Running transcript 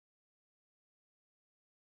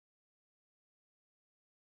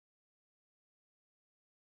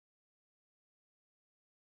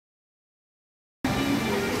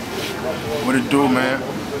What it do, man?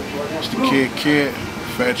 It's the Kid,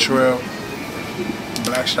 Fat Trel,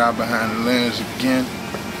 BLAQSTAR behind the lens again.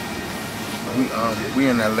 We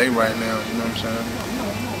in LA right now, you know what I'm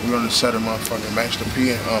saying? We on the set of motherfucking Master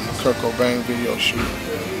P and Kurt Cobain video shoot.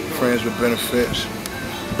 Friends with Benefits,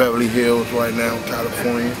 Beverly Hills right now,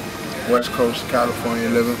 California, West Coast, California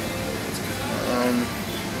living.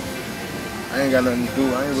 I ain't got nothing to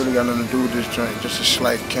do. I ain't really got nothing to do with this joint. Just a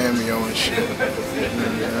slight cameo and shit.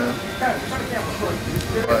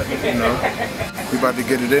 But, you know, we about to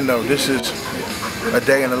get it in though. This is a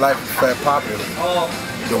day in the life of Fat Popular,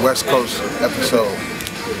 the West Coast episode.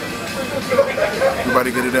 We about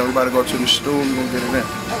to get it in. We about to go to the stool. We gonna get it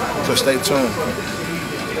in. So stay tuned.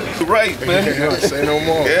 Right, man. Say no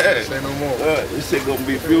more. Yeah. Say no more. This shit gonna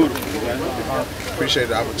be beautiful, man. Appreciate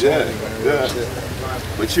the opportunity, man. Yeah.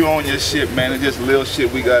 But you on your shit, man. It's just little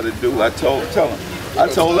shit we gotta do. I told him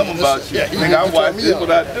about you. Nigga, I watched this,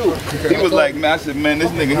 what I do. He was like, man, I said, man,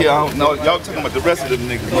 this nigga here, I don't know. Y'all talking about the rest of them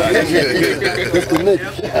niggas. This the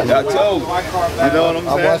nigga. I told you. You know what I'm saying?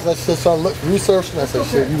 I watched that shit, so I looked, researched, and I said,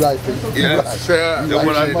 shit, you right, P. Yeah. That's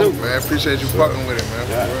what I do, man. Appreciate you fucking with it, man.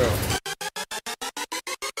 For real.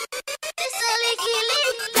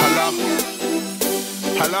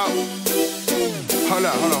 Hello? Hold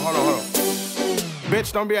on.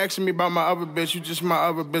 Bitch, don't be asking me about my other bitch. You just my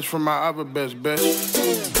other bitch from my other bitch.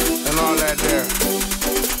 And all that there.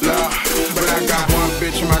 Nah, but I got one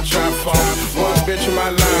bitch in my trap phone, one bitch in my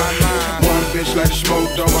line, one bitch like smoke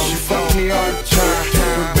dope. She fuck me all the time.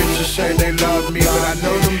 Them bitches say they love me, but I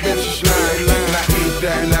know them bitches lying. And I eat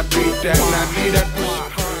that and I beat that and I need that pussy.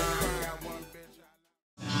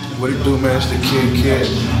 What it do, man? It's the Kid.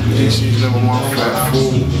 DC's #1 fat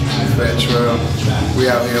fool, Fat Trel. We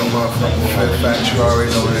out here, motherfucking Fat Trel.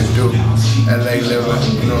 Already know what it do. LA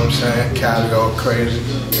living, you know what I'm saying? Cali all crazy.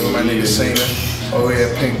 You know my nigga Cena. Oh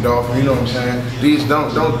yeah, Pink Dolphin. You know what I'm saying? These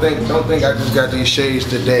don't think I just got these shades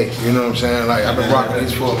today. You know what I'm saying? Like I've been rocking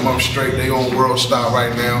these for a month straight. They on World Star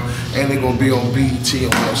right now, and they gonna be on BET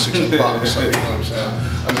on 6 o'clock. So you know what I'm saying?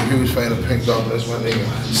 I'm a huge fan of Pink Dolphin. That's my nigga.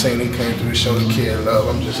 Saying he came through to show the kid love.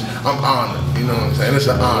 I'm honored. You know what I'm saying? It's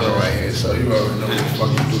an honor right here. So you already know what the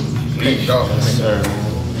fuck you do. Pink Dolphin. Yes, sir.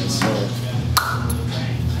 Yes, sir.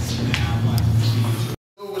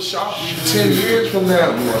 Shop 10 years from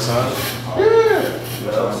now, boys, huh?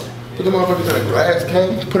 Yeah. Put the motherfuckers in a glass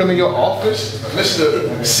case, put them in your office, Mr.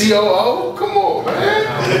 COO. Come on,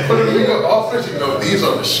 man. Put them in your office. You know, these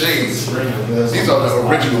are the shades. These are the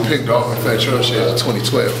original Pink Dolphin Fat Trel shades of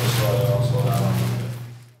 2012.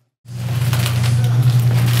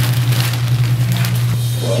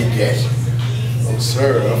 Get that. Oh,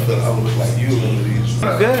 sir, I feel I look like you in these. You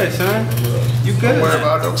good, son. You good. Don't worry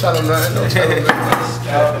about it. Don't tell him nothing. Don't tell him nothing.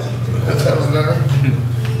 Don't tell him nothing.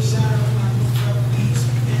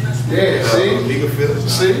 Yeah, see?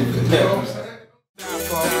 See? You know what I'm saying?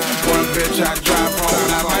 One bitch I drive home,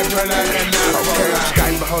 I might run out and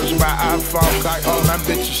Skype beholds my iPhone. Oh, my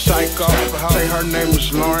bitch is psycho. Say her name is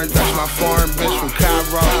Lauren, that's my foreign bitch from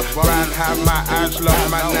Cairo. Riding high, my eyes low,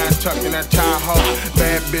 my 9 tucked in that Tahoe.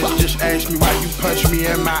 Bad bitch just asked me why you punch me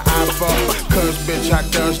in my iPhone. Cause bitch, I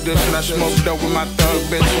does this and I smoked dope with my thug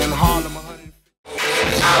bitch in Harlem.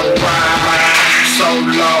 I'm riding so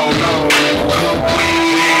low, good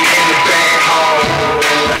weed in the bag hole.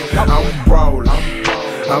 I'm rolling,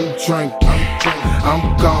 I'm drinking, I'm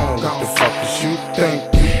gone. What the fuck is you think?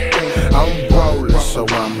 I'm rolling, so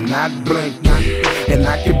I'm not blinking, and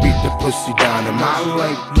I can beat the pussy down in my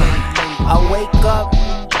link. I wake up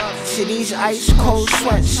to these ice cold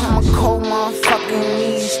sweats. I'm a cold motherfucking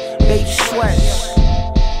these baby sweats.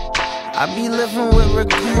 I be living with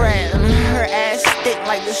regret, and her ass thick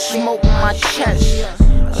like the smoke in my chest.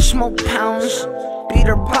 I smoke pounds, beat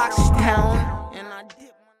her box down, and I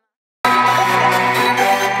dip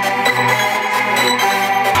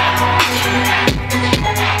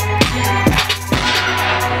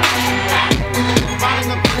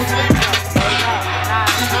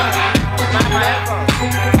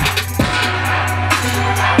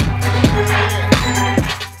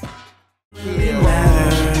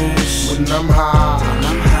When I'm high,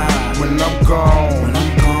 when I'm gone,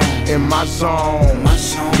 in my zone,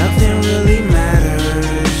 nothing really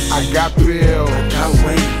matters. I got bills,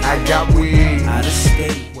 I got weed. Out of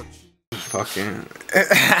state. Fucking.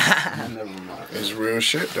 Never mind. It's real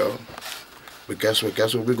shit though. But guess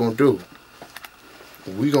what we gonna do?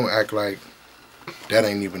 We gonna act like that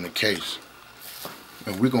ain't even the case.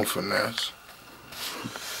 And we gonna finesse.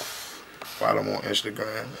 Follow him on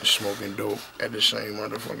Instagram and smoking dope at the same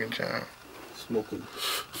motherfucking time. Smoking.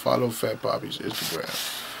 Follow Fat Poppy's Instagram.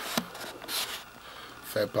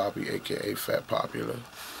 Fat Poppy, aka Fat Popular.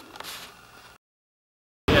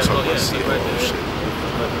 talk about COO shit.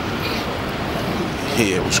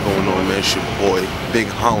 Yeah, what's going on, man? It's your boy, Big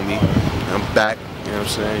Homie. I'm back, you know what I'm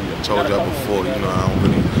saying? I told y'all before, you know, I don't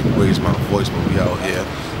really raise my voice, but we out here,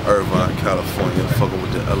 Irvine, California, fucking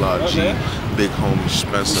with the LRG, Big Homie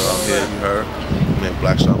Spencer out here, you heard? Man,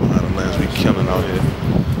 BLAQSTAR behind the lens, we killing out here.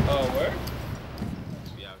 Oh, word?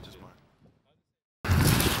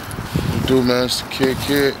 Dude, man, it's the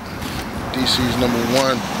Kid. DC's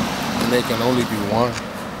 #1, and they can only be one.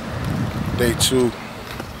 Day 2,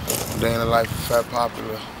 Day in the Life of Fat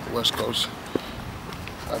Popular, Westcoast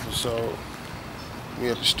episode. We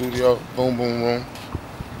at the studio, Boom Boom Room.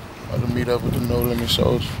 About to meet up with the No Limit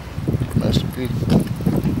Soldier, Master P.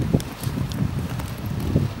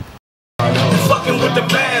 Fucking with the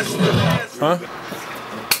master. Huh?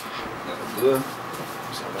 Good.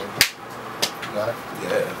 Got it?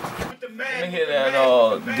 Yeah. Let me hear that, I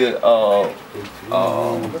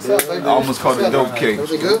almost called it dope cake.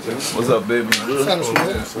 Was it good? What's up, baby? Sounded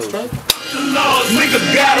familiar. Let's try it. Laws, nigga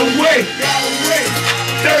got away.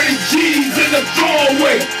 30 G's in the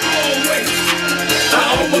throwaway. I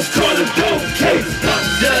almost caught a dope case.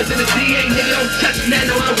 Judge and the DA, nigga, don't touch that,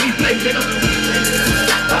 no, I replay, nigga.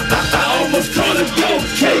 I almost caught a dope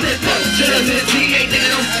case. Judge and the DA, nigga,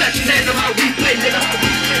 don't touch that, no, I replay, nigga.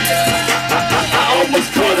 I almost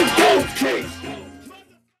caught a dope case.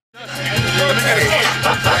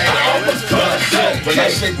 When I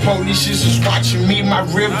say police is watching me, my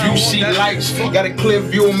rear view see lights. Got a clear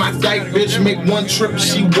view of my dyke, bitch. Make one trip,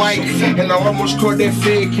 she white. And I almost caught that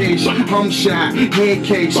fed case. Hum shot, head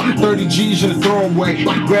case. 30 G's in the throwaway.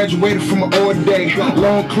 Graduated from an all day.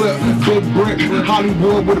 Long clip, big brick.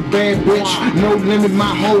 Hollywood with a bad bitch. No limit,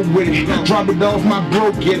 my hoe with it. Drop it off, my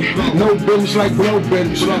bro get it. No business like blow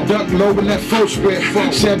business. Duck low in that full spit.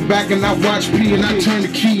 Sat back and I watch P and I turn the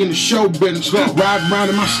key in the show business. Ride around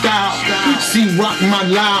in my style. See rock my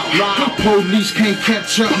loud. Police can't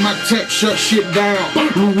catch up. My tech shut shit down.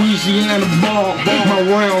 Louisiana ball. My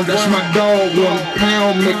round, that's my dog. 1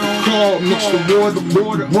 pound, make a call. Mix the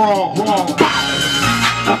water raw.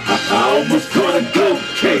 I almost caught a dope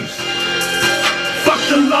case. Fuck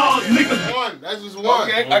the laws, nigga. One, that's just one.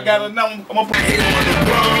 Okay, I got another. I'm gonna put it on the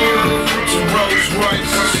road to Rolls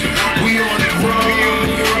Royce. We on the road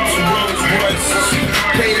to Rolls Royce.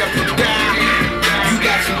 Pay up or die. You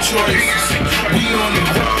got some choices. We on the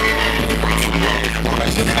road.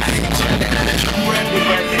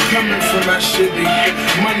 Coming from my city,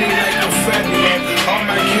 money like confetti. All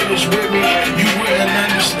my kids with me, you wouldn't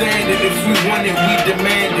understand it. If we want it, we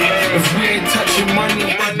demand it. If we ain't touching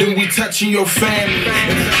money, then we touching your family.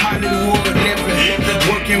 Hollywood living,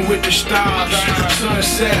 working with the stars.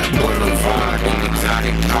 Sunset Boulevard,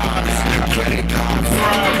 exotic cars, credit card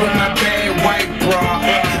fraud with my bad white bra.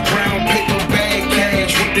 Brown paper bag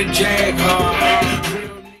cash with the Jag hard.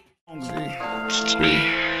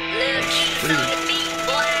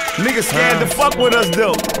 Niggas scared to fuck with us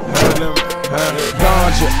though.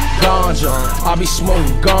 Ganja, I be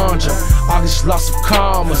smoking ganja. I just lost some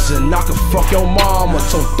commas and I can fuck your mama.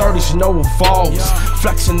 So 30s, no revolvers,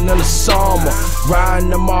 flexing in the summer,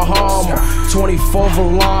 riding in my Hummer, 24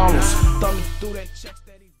 Valamas. Thumbing through that check.